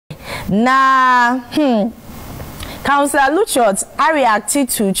Na Counsellor Lutterodt, I reacted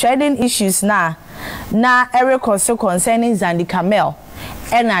to trending issues na Eric also concerning Xandy Camel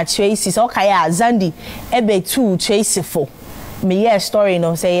and Tracey. So kaya Xandy ebe too Tracey for me a story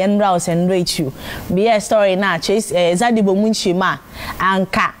no say en rouse and rate you. Me a story na Tracey Xandy bomunchi ma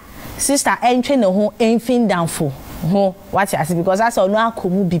anka sister entry no ho enfin downfall. Ho what I say because that's all no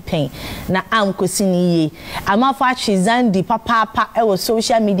akomu be pain na am kwesini ye amafa Xandy papa e wo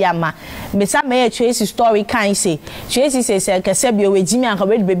social media ma me sa me Tracey story kan say Tracey say kese bi o we jimi anka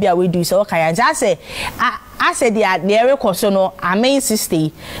we baby a we do so kaya ja say I said the record no main sister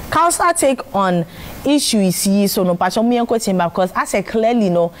Counsellor take on issues yi so no patcho me enko timba because I said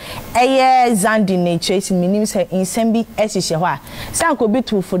clearly no Xandy ne Tracey minim say insem bi ehihye ho a say ko bi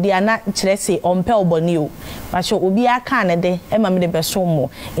to for dia na kire say ompe oboni o patcho obi aka ne de e ma me de beso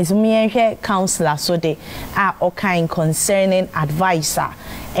mo is me enhwe Counsellor so de all kind concerning advisor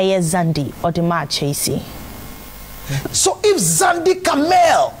Xandy or the ma Tracey. So if Xandy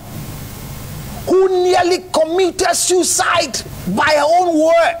Camel, who nearly committed suicide by her own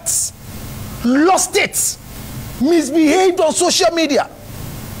words, lost it, misbehaved on social media,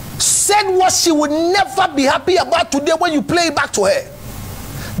 said what she would never be happy about today when you play it back to her,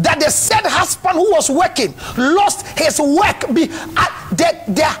 that the said husband who was working lost his work,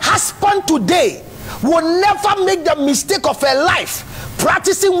 the husband today will never make the mistake of her life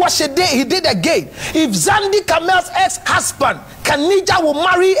practicing what he did again. If Xandy Camel's ex-husband Kanija will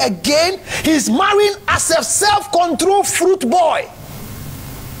marry again, he's marrying as a self-controlled fruit boy.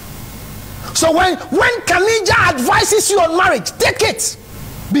 So when Kanija advises you on marriage, take it,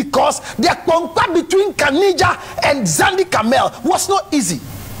 because the contact between Kanija and Xandy Camel was not easy.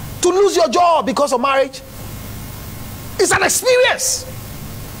 To lose your job because of marriage, it's an experience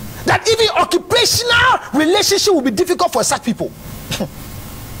that even occupational relationship will be difficult for such people.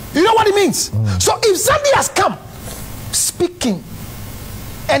 You know what it means? So if Xandy has come speaking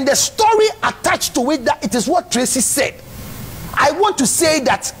and the story attached to it, that it is what Tracey said, I want to say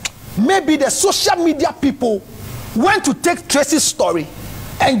that maybe the social media people went to take Tracey's story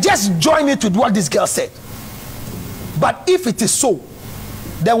and just join it with what this girl said. But if it is so,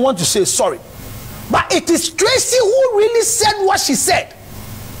 they want to say sorry. But it is Tracey who really said what she said.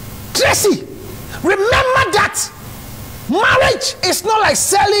 Tracey, remember that marriage is not like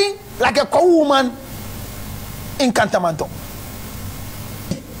selling like a co-woman in Cantamanto.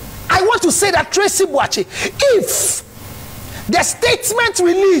 I want to say that Tracey Boache, if the statement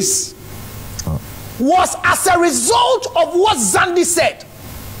release was as a result of what Xandy said,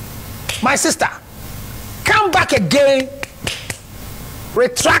 my sister, come back again,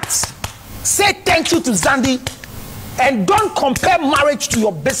 retract, say thank you to Xandy, and don't compare marriage to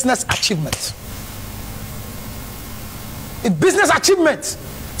your business achievement. If business achievement,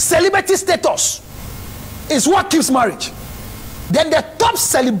 celebrity status is what keeps marriage, then the top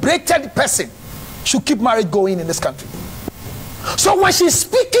celebrated person should keep marriage going in this country. So when she's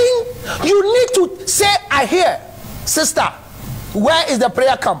speaking, you need to say, I hear, sister, where is the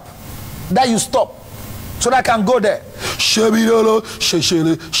prayer camp that you stop so that I can go there? This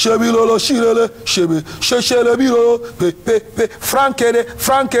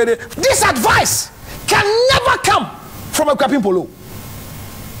advice can never come from a Capin Polo.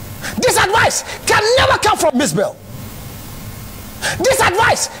 This advice can never come from Miss Bell. This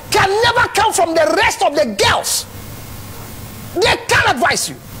advice can never come from the rest of the girls. They can advise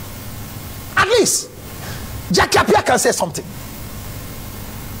you. At least Jackie Appiah can say something.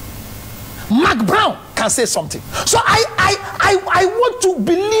 Mark Brown can say something. So I want to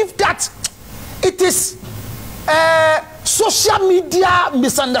believe that it is a social media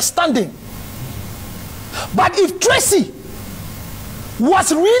misunderstanding. But if Tracey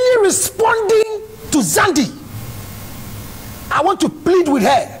was really responding to Xandy, I want to plead with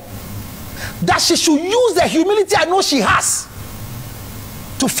her that she should use the humility I know she has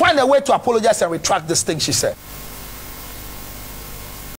to find a way to apologize and retract this thing she said.